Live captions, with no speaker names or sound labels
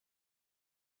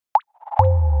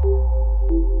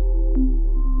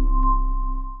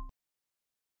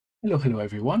Hello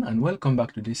everyone, and welcome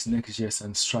back to this Next.js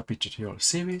and Strapi tutorial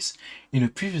series. In a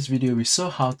previous video, we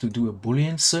saw how to do a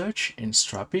Boolean search in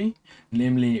Strapi.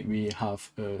 Namely, we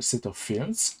have a set of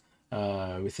fields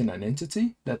within an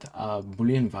entity that are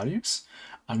Boolean values,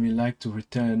 and we like to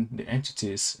return the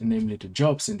entities, namely the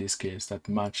jobs in this case, that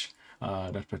match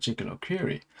that particular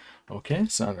query. Okay,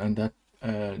 so and that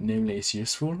namely is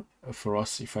useful for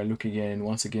us. If I look again,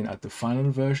 once again, at the final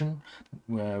version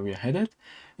where we are headed,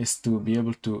 is to be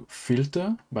able to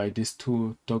filter by these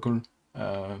two toggle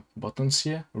buttons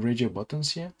here, radio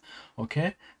buttons here.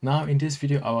 Okay, now in this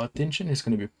video, our attention is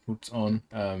going to be put on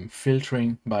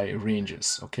filtering by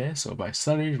ranges. Okay, so by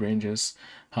salary ranges,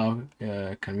 how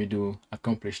can we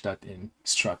accomplish that in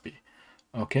Strapi?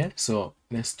 Okay, so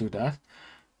let's do that.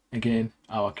 Again,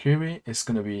 our query is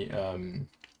going to be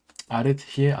added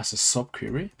here as a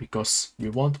subquery because we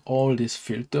want all these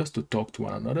filters to talk to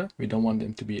one another. We don't want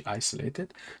them to be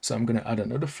isolated. So I'm going to add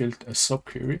another filter, a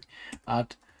subquery,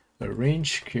 add a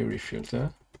range query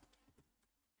filter,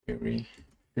 query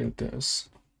filters,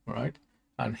 all right?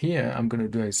 And here I'm going to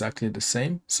do exactly the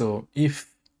same. So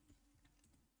if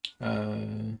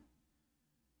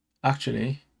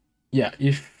actually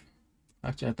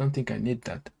I don't think I need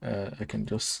that. I can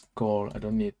just call, I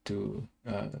don't need to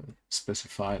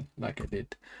specify like I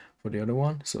did for the other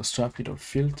one. So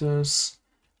strapi.filters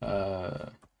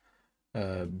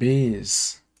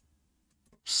base,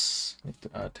 oops, need to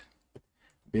add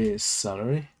base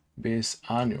salary, base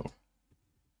annual.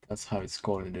 That's how it's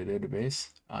called in the database,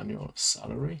 annual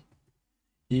salary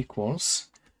equals,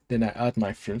 then I add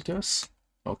my filters.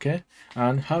 Okay,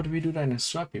 and how do we do that in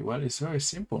Strapi? Well, it's very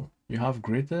simple. You have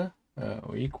greater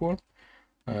or equal.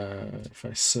 If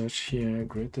I search here,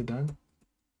 greater than,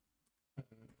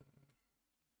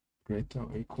 greater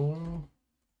or equal,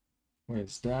 where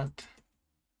is that?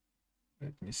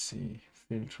 Let me see,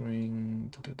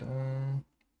 filtering,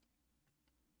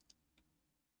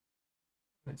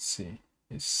 let's see,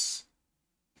 it's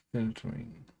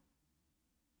filtering,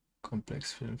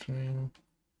 complex filtering.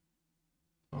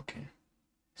 Okay,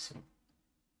 so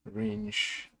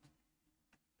range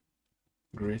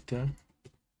greater.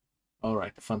 All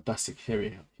right, fantastic.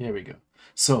 Here we go.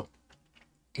 So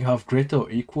you have greater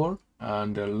or equal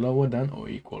and lower than or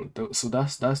equal. So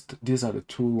these are the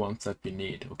two ones that we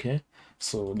need. Okay,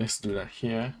 so let's do that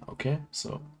here. Okay,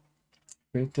 so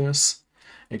filters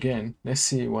again. Let's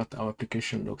see what our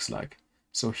application looks like.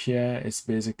 So here it's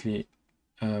basically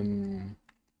I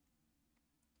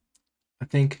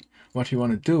think what you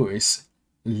want to do is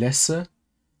lesser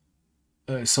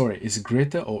is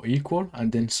greater or equal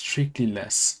and then strictly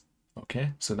less.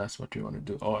 Okay, so that's what we want to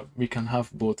do, or we can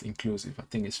have both inclusive. I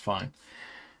think it's fine.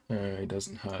 It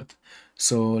doesn't hurt.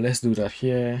 So let's do that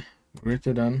here,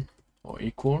 greater than or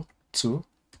equal to,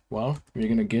 well, we're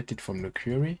gonna get it from the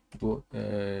query, but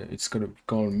it's gonna be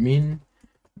called min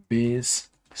base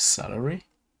salary.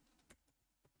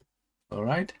 All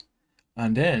right,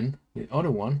 and then the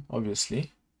other one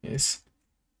obviously is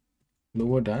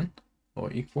lower than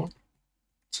or equal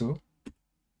to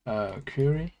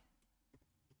query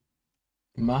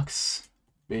max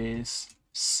base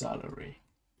salary.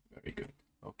 Very good.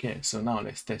 Okay, so now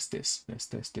let's test this. Let's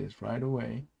test this right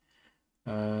away.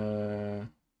 Oh,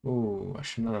 I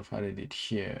should not have added it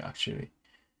here actually.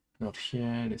 Not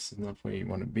here. This is not where you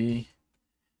want to be.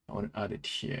 I want to add it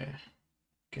here.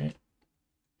 Okay,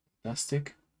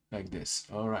 fantastic, like this.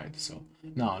 All right, so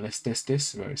now let's test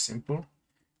this. Very simple.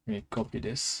 Let me copy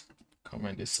this,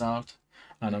 comment this out,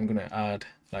 and I'm gonna add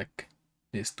like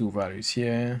these two values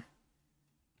here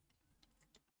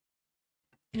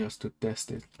just to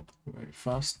test it very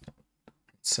fast.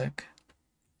 Sec,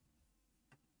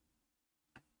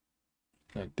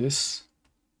 like this.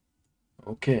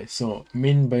 Okay, so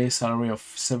min base salary of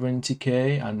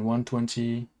 70k and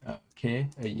 120k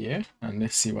a year, and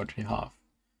let's see what we have.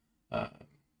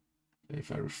 If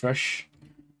I refresh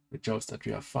the jobs that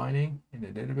we are finding in the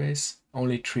database,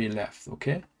 only 3 left.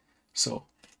 Okay, so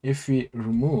if we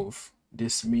remove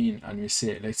this mean and we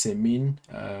say, let's say mean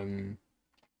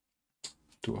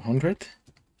to 100,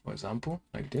 for example,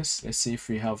 like this. Let's see if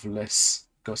we have less,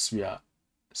 because we are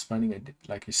spanning it,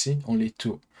 like you see, only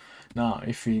 2. Now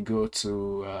if we go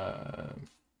to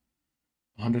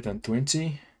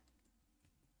 120,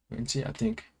 I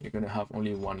think you're gonna have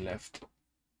only 1 left.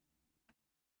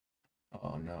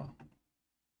 Oh no.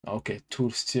 Okay,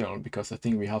 2 still, because I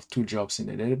think we have 2 jobs in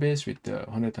the database with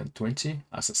 120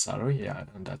 as a salary. Yeah,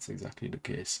 and that's exactly the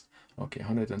case. Okay,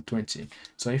 120.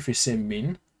 So if we say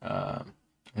min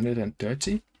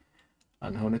 130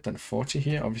 and 140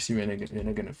 here, obviously we're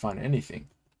not going to find anything,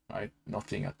 right?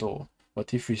 Nothing at all.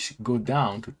 But if we go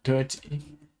down to 30,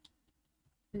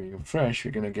 we refresh,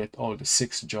 we're going to get all the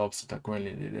 6 jobs that are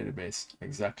currently in the database.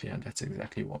 Exactly, and that's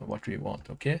exactly what we want.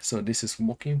 Okay, so this is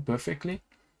working perfectly.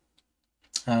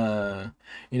 In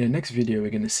the next video,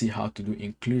 we're going to see how to do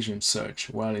inclusion search.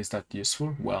 Well, is that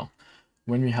useful? Well,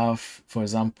 when we have, for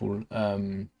example,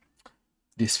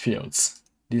 these fields,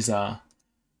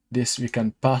 we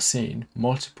can pass in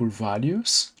multiple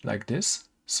values like this.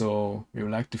 So we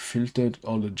would like to filter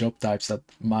all the job types that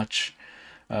match,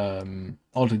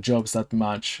 all the jobs that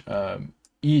match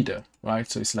either, right?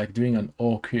 So it's like doing an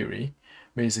OR query.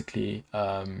 Basically,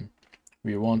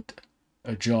 we want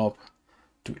a job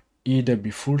to either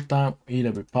be full-time,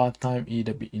 either be part-time,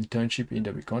 either be internship,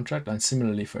 either be contract, and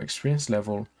similarly for experience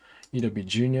level, either be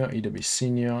junior, either be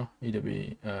senior, either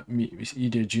be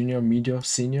either junior, medium,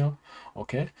 senior.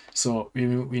 Okay, so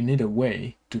we need a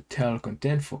way to tell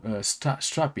content for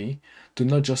Strapi to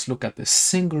not just look at a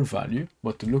single value,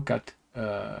 but to look at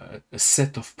a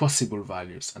set of possible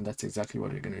values, and that's exactly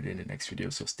what we're going to do in the next video.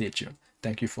 So stay tuned.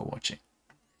 Thank you for watching.